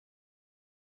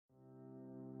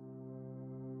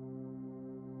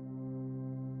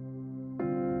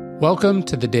Welcome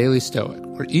to the Daily Stoic,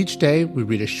 where each day we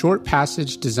read a short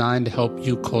passage designed to help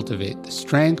you cultivate the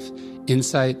strength,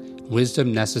 insight, and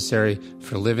wisdom necessary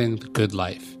for living the good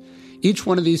life. Each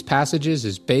one of these passages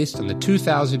is based on the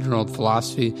 2,000-year-old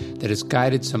philosophy that has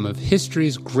guided some of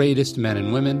history's greatest men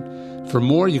and women. For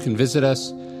more, you can visit us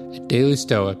at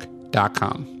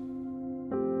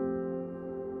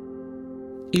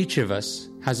dailystoic.com. Each of us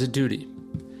has a duty.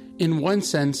 In one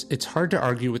sense, it's hard to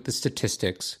argue with the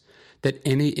statistics that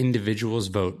any individual's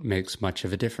vote makes much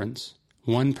of a difference.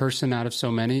 One person out of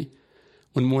so many,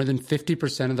 when more than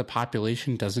 50% of the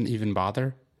population doesn't even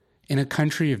bother. In a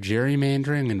country of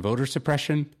gerrymandering and voter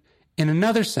suppression. In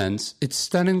another sense, it's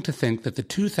stunning to think that the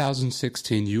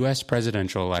 2016 U.S.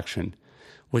 presidential election,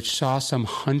 which saw some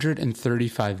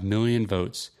 135 million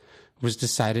votes, was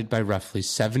decided by roughly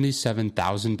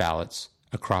 77,000 ballots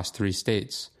across 3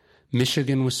 states.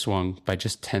 Michigan was swung by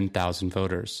just 10,000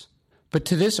 voters. But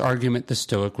to this argument, the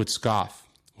Stoic would scoff.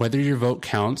 Whether your vote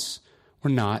counts or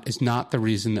not is not the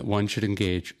reason that one should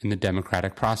engage in the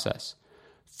democratic process.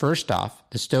 First off,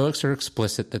 the Stoics are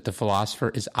explicit that the philosopher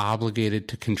is obligated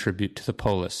to contribute to the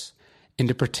polis and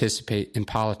to participate in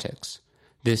politics.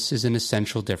 This is an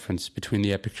essential difference between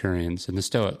the Epicureans and the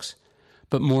Stoics.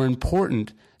 But more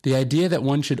important, the idea that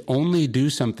one should only do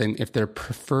something if their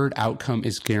preferred outcome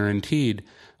is guaranteed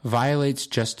violates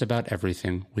just about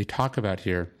everything we talk about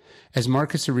here. As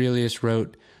Marcus Aurelius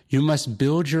wrote, "You must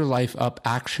build your life up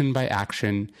action by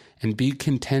action and be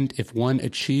content if one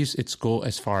achieves its goal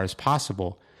as far as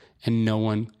possible, and no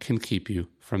one can keep you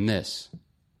from this."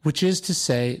 Which is to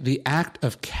say, the act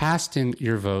of casting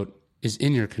your vote is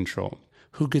in your control.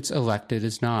 Who gets elected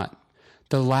is not.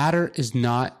 The latter is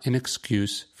not an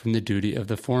excuse from the duty of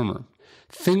the former.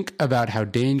 Think about how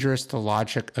dangerous the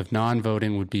logic of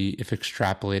non-voting would be if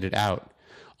extrapolated out.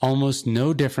 Almost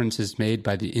no difference is made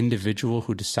by the individual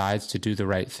who decides to do the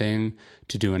right thing,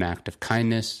 to do an act of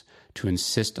kindness, to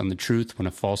insist on the truth when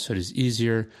a falsehood is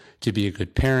easier, to be a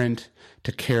good parent,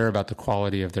 to care about the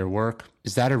quality of their work.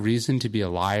 Is that a reason to be a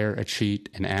liar, a cheat,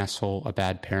 an asshole, a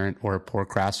bad parent, or a poor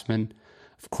craftsman?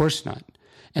 Of course not.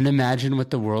 And imagine what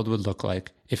the world would look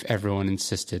like if everyone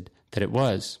insisted that it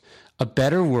was. A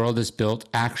better world is built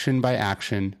action by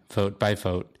action, vote by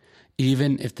vote,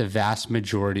 even if the vast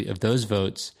majority of those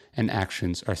votes and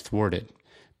actions are thwarted.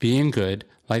 Being good,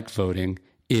 like voting,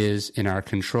 is in our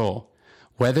control.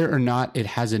 Whether or not it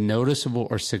has a noticeable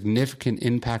or significant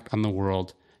impact on the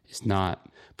world is not.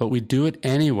 But we do it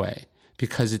anyway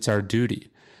because it's our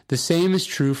duty. The same is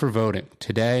true for voting,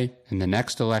 today, in the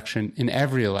next election, in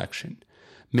every election.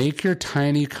 Make your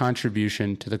tiny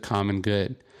contribution to the common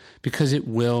good, because it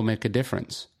will make a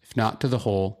difference, if not to the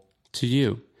whole, to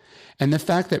you. And the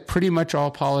fact that pretty much all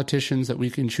politicians that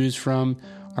we can choose from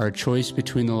are a choice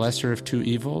between the lesser of two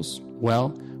evils,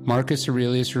 well, Marcus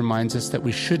Aurelius reminds us that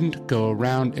we shouldn't go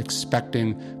around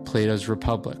expecting Plato's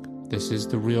Republic. This is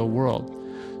the real world.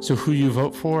 So who you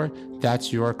vote for,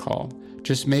 that's your call.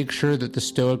 Just make sure that the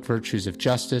Stoic virtues of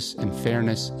justice and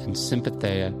fairness and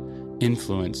sympatheia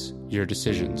influence your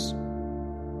decisions.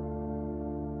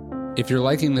 If you're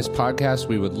liking this podcast,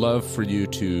 we would love for you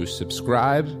to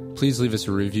subscribe. Please leave us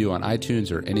a review on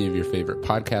iTunes or any of your favorite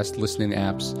podcast listening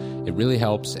apps. It really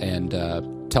helps, and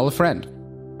tell a friend.